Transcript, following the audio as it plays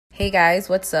Hey guys,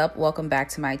 what's up? Welcome back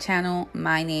to my channel.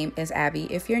 My name is Abby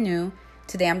if you're new.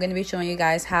 Today I'm going to be showing you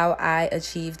guys how I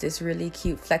achieved this really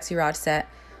cute FLexiRod set.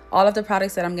 All of the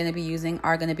products that I'm going to be using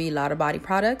are going to be Lottabody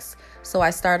products. So I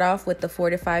start off with the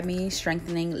Fortify Me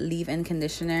Strengthening Leave-In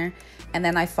Conditioner, and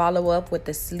then I follow up with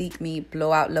the Sleek Me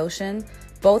Blowout Lotion.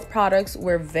 Both products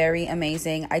were very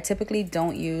amazing. I typically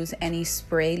don't use any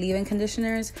spray leave-in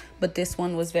conditioners, but this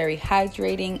one was very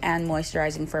hydrating and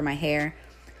moisturizing for my hair.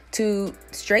 To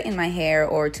straighten my hair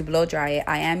or to blow dry it,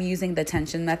 I am using the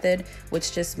tension method,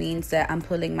 which just means that I'm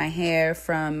pulling my hair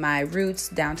from my roots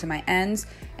down to my ends,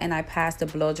 and I pass the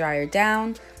blow dryer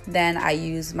down. Then I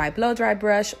use my blow dry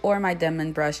brush or my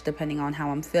Denman brush, depending on how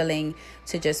I'm feeling,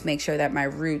 to just make sure that my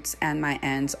roots and my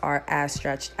ends are as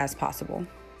stretched as possible.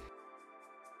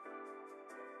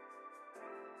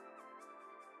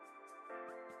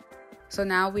 So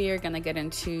now we are gonna get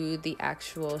into the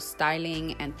actual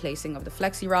styling and placing of the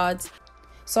FLexiRods.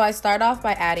 So I start off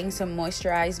by adding some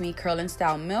Moisturize Me Curl and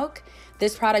Style Milk.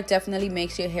 This product definitely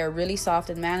makes your hair really soft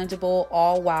and manageable,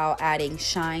 all while adding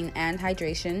shine and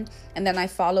hydration. And then I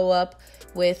follow up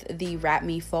with the Wrap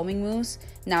Me Foaming Mousse.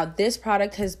 Now this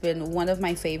product has been one of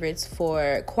my favorites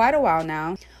for quite a while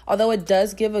now. Although it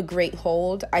does give a great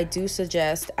hold, I do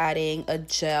suggest adding a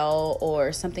gel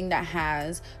or something that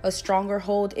has a stronger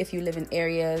hold if you live in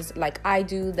areas like I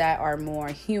do that are more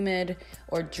humid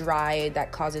or dry,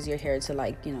 that causes your hair to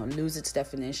lose its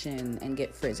definition and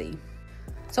get frizzy.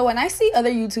 So when I see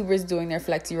other YouTubers doing their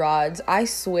FLexiRods, I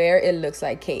swear it looks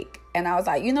like cake. And I was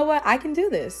like, you know what? I can do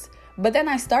this. But then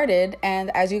I started,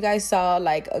 and as you guys saw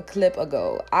like a clip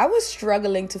ago, I was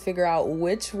struggling to figure out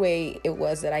which way it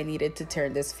was that I needed to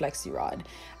turn this FLexiRod.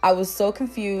 I was so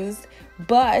confused,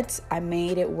 but I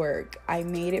made it work. I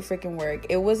made it freaking work.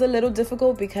 It was a little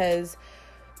difficult because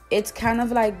it's kind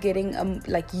of like getting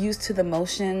used to the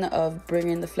motion of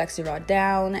bringing the FLexiRod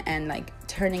down and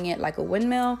turning it like a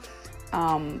windmill.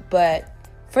 But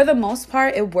for the most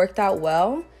part, it worked out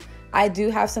well. I do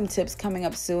have some tips coming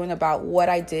up soon about what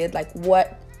I did,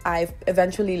 what I've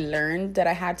eventually learned that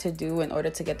I had to do in order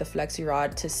to get the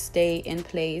FLexiRod to stay in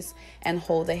place and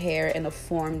hold the hair in a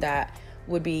form that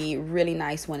would be really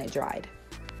nice when it dried.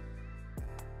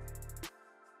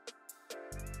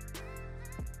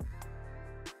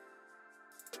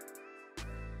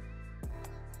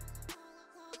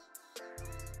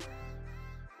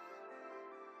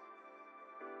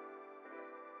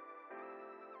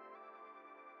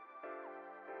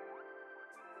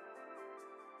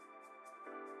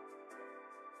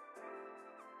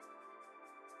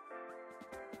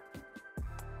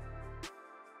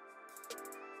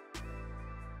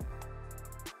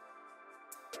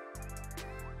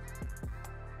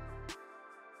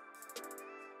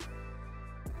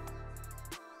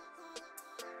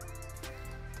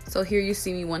 So here you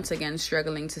see me once again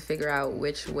struggling to figure out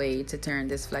which way to turn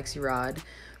this FLexiRod,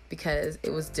 because it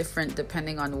was different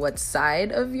depending on what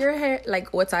side of your hair,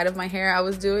 what side of my hair I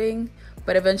was doing.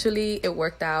 But eventually it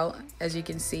worked out. As you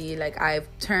can see, I've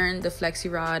turned the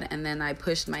FLexiRod and then I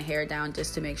pushed my hair down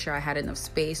just to make sure I had enough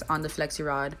space on the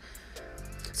FLexiRod.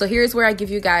 So here's where I give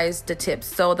you guys the tips.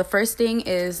 So the first thing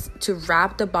is to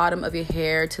wrap the bottom of your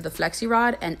hair to the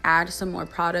FLexiRod and add some more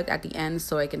product at the end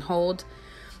so it can hold.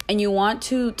 And you want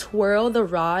to twirl the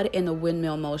rod in a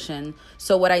windmill motion.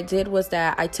 So what I did was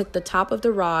that I took the top of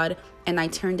the rod and I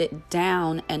turned it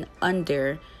down and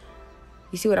under.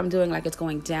 You see what I'm doing? It's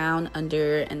going down,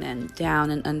 under, and then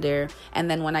down and under.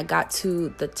 And then when I got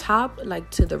to the top,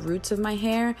 to the roots of my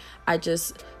hair, I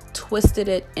just twisted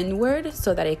it inward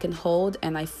so that it can hold,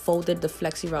 and I folded the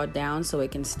FLexiRod down so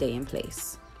it can stay in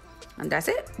place. And that's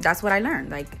it. That's what I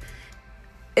learned.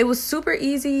 It was super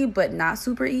easy, but not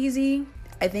super easy.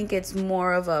 I think it's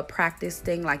more of a practice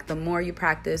thing. The more you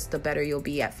practice, the better you'll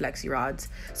be at FLexiRods.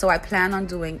 So I plan on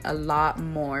doing a lot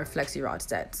more FLexiRod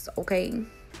sets, okay?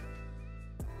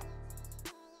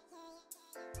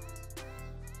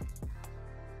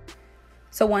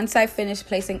 So once I finished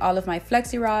placing all of my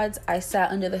FLexiRods, I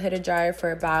sat under the heater dryer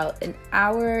for about an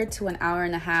hour to an hour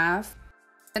and a half.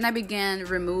 Then I began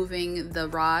removing the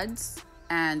rods,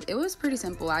 and it was pretty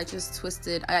simple. I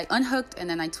unhooked and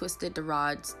then I twisted the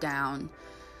rods down.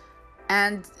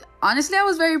 And honestly, I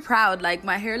was very proud.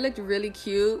 My hair looked really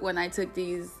cute when I took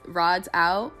these rods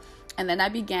out. And then I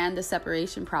began the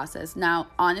separation process. Now,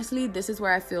 honestly, this is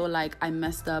where I feel like I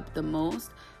messed up the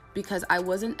most, because I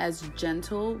wasn't as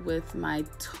gentle with my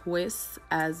twists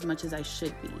as much as I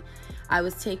should be. I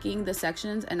was taking the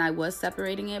sections and I was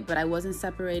separating it, but I wasn't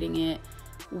separating it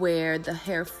where the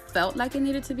hair felt like it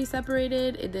needed to be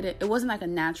separated. It wasn't like a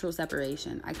natural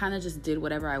separation. I kind of just did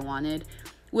whatever I wanted,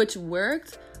 which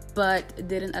worked, but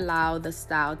didn't allow the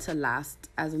style to last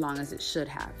as long as it should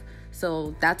have.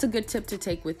 So that's a good tip to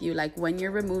take with you. Like when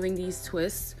you're removing these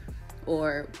twists,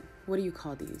 or what do you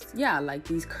call these? Yeah, like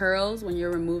these curls, when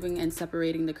you're removing and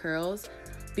separating the curls,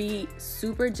 be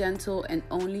super gentle and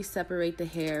only separate the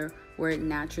hair where it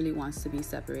naturally wants to be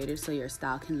separated so your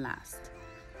style can last.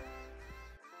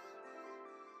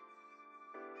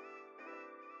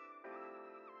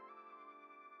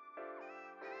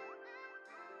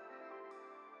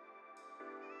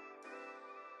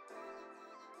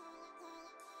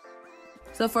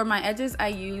 So for my edges, I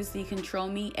used the Control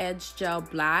Me Edge Gel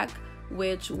Black,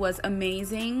 which was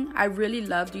amazing. I really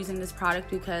loved using this product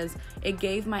because it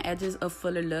gave my edges a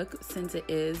fuller look since it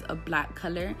is a black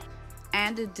color,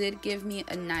 and it did give me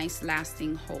a nice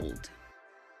lasting hold.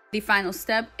 The final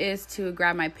step is to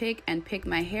grab my pick and pick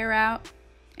my hair out,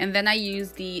 and then I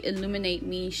used the Illuminate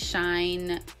Me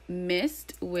Shine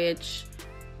Mist, which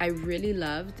I really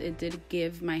loved. It did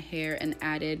give my hair an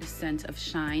added sense of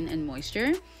shine and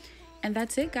moisture. And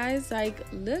that's it, guys. Like,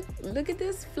 look at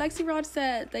this FLexiRod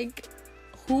set. Like,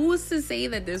 who's to say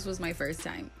that this was my first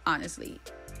time, honestly?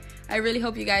 I really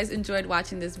hope you guys enjoyed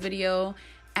watching this video,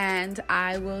 and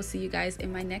I will see you guys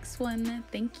in my next one.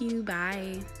 Thank you.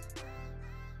 Bye.